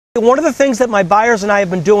One of the things that my buyers and I have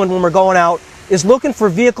been doing when we're going out is looking for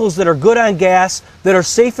vehicles that are good on gas, that are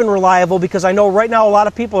safe and reliable, because I know right now a lot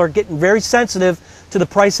of people are getting very sensitive to the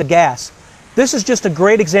price of gas. This is just a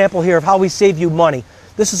great example here of how we save you money.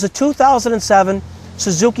 This is a 2007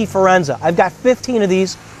 Suzuki Forenza. I've got 15 of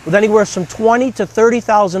these with anywhere from 20 to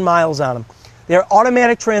 30,000 miles on them. They're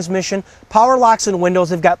automatic transmission, power locks and windows.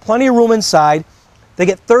 They've got plenty of room inside. They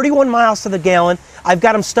get 31 miles to the gallon. I've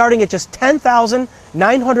got them starting at just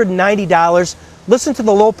 $10,990. Listen to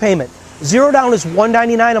the low payment. 0 down is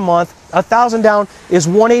 $199 a month, 1,000 down is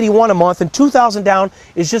 $181 a month, and 2,000 down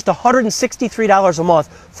is just $163 a month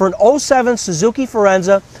for an 07 Suzuki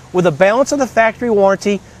Forenza with a balance of the factory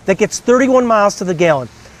warranty that gets 31 miles to the gallon.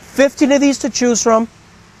 15 of these to choose from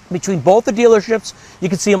between both the dealerships. You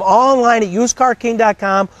can see them all online at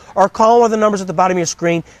usedcarking.com or call one of the numbers at the bottom of your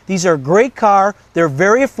screen. These are a great car, they're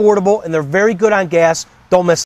very affordable, and they're very good on gas. Don't miss them.